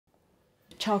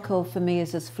Charcoal for me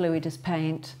is as fluid as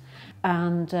paint,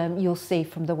 and you'll see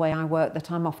from the way I work that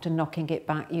I'm often knocking it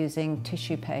back using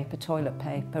tissue paper, toilet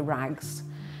paper, rags,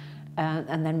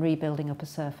 and then rebuilding up a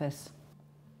surface.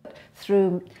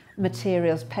 Through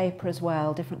materials, paper as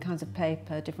well, different kinds of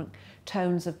paper, different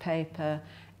tones of paper,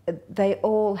 they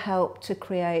all help to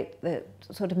create the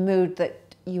sort of mood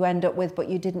that you end up with but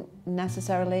you didn't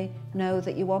necessarily know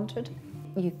that you wanted.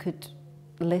 You could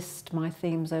list my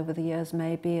themes over the years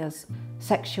maybe as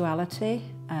sexuality,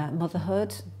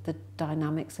 motherhood, the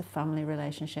dynamics of family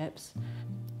relationships.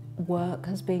 Work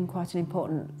has been quite an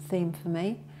important theme for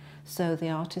me, so the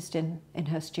artist in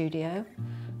her studio.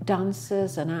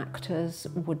 Dancers and actors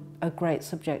are great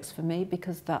subjects for me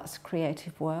because that's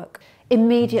creative work.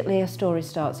 Immediately a story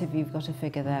starts if you've got a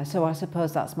figure there, so I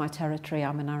suppose that's my territory.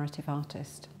 I'm a narrative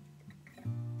artist.